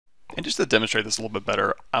And just to demonstrate this a little bit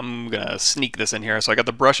better, I'm going to sneak this in here. So I got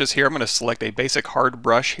the brushes here. I'm going to select a basic hard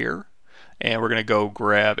brush here. And we're going to go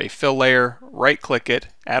grab a fill layer, right click it,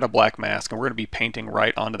 add a black mask, and we're going to be painting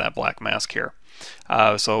right onto that black mask here.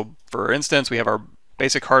 So for instance, we have our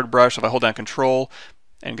basic hard brush. If I hold down Control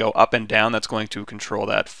and go up and down, that's going to control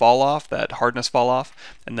that fall off, that hardness fall off.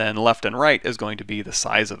 And then left and right is going to be the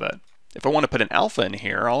size of it. If I want to put an alpha in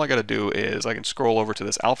here, all I got to do is I can scroll over to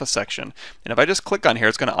this alpha section, and if I just click on here,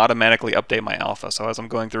 it's going to automatically update my alpha. So as I'm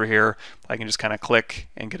going through here, I can just kind of click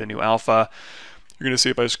and get a new alpha. You're going to see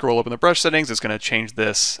if I scroll up in the brush settings, it's going to change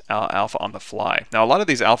this alpha on the fly. Now a lot of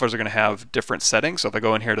these alphas are going to have different settings. So if I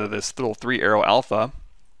go in here to this little 3-arrow alpha,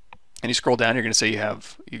 and you scroll down, you're going to see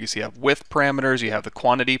you can see you have width parameters, you have the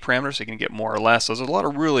quantity parameters, so you can get more or less. So there's a lot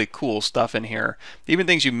of really cool stuff in here. Even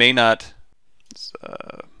things you may not.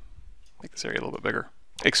 Make this area a little bit bigger.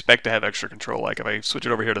 Expect to have extra control. Like if I switch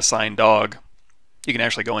it over here to sign dog, you can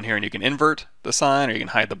actually go in here and you can invert the sign, or you can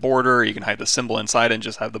hide the border, or you can hide the symbol inside and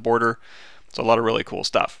just have the border. So a lot of really cool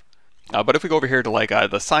stuff. But if we go over here to like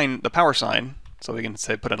the power sign, so we can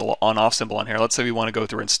say put an on-off symbol on here. Let's say we want to go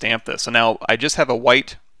through and stamp this. So now I just have a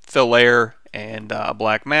white fill layer and a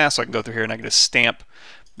black mask, so I can go through here and I can just stamp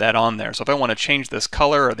that on there. So if I want to change this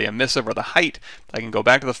color or the emissive or the height, I can go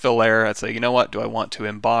back to the fill layer and say, you know what, do I want to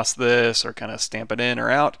emboss this or kind of stamp it in or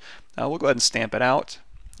out? We'll go ahead and stamp it out.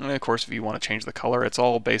 And of course, if you want to change the color, it's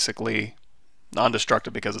all basically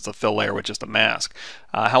non-destructive because it's a fill layer with just a mask.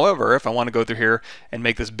 However, if I want to go through here and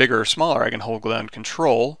make this bigger or smaller, I can hold down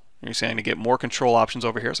Control. You're saying to get more control options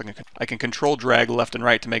over here, so I can control drag left and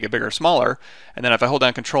right to make it bigger or smaller. And then if I hold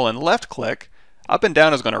down Control and left click, up and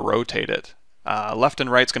down is going to rotate it. Left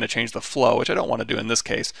and right is going to change the flow, which I don't want to do in this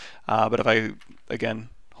case. But if I, again,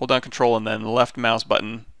 hold down Control and then left mouse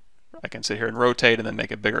button, I can sit here and rotate and then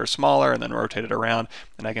make it bigger or smaller and then rotate it around,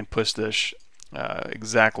 and I can push this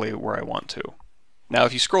exactly where I want to. Now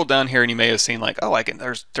if you scroll down here and you may have seen like, oh,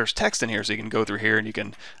 there's text in here, so you can go through here and you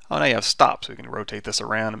can, oh, now you have stop, so you can rotate this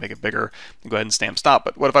around and make it bigger and go ahead and stamp stop.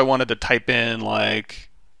 But what if I wanted to type in like,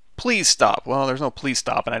 please stop? Well, there's no please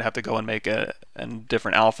stop, and I'd have to go and make a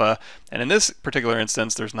different alpha. And in this particular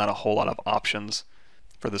instance, there's not a whole lot of options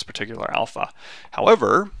for this particular alpha.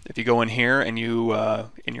 However, if you go in here and you,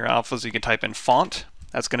 in your alphas, you can type in font.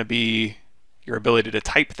 That's going to be your ability to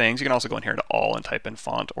type things. You can also go in here to all and type in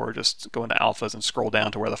font, or just go into alphas and scroll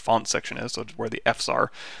down to where the font section is, so where the Fs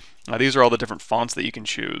are. These are all the different fonts that you can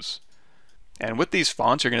choose. And with these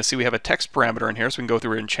fonts, you're going to see we have a text parameter in here, so we can go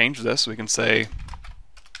through and change this. We can say,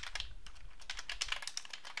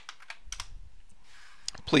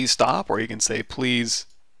 please stop, or you can say, please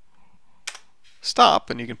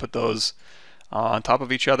stop, and you can put those on top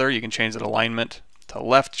of each other. You can change that alignment to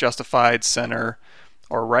left, justified, center,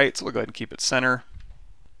 or right. So we'll go ahead and keep it center.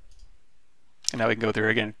 And now we can go through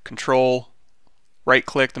again, Control, right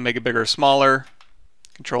click to make it bigger or smaller,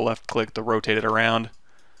 Control left click to rotate it around,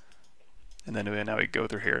 and then now we go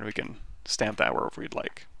through here and we can stamp that wherever we'd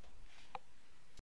like.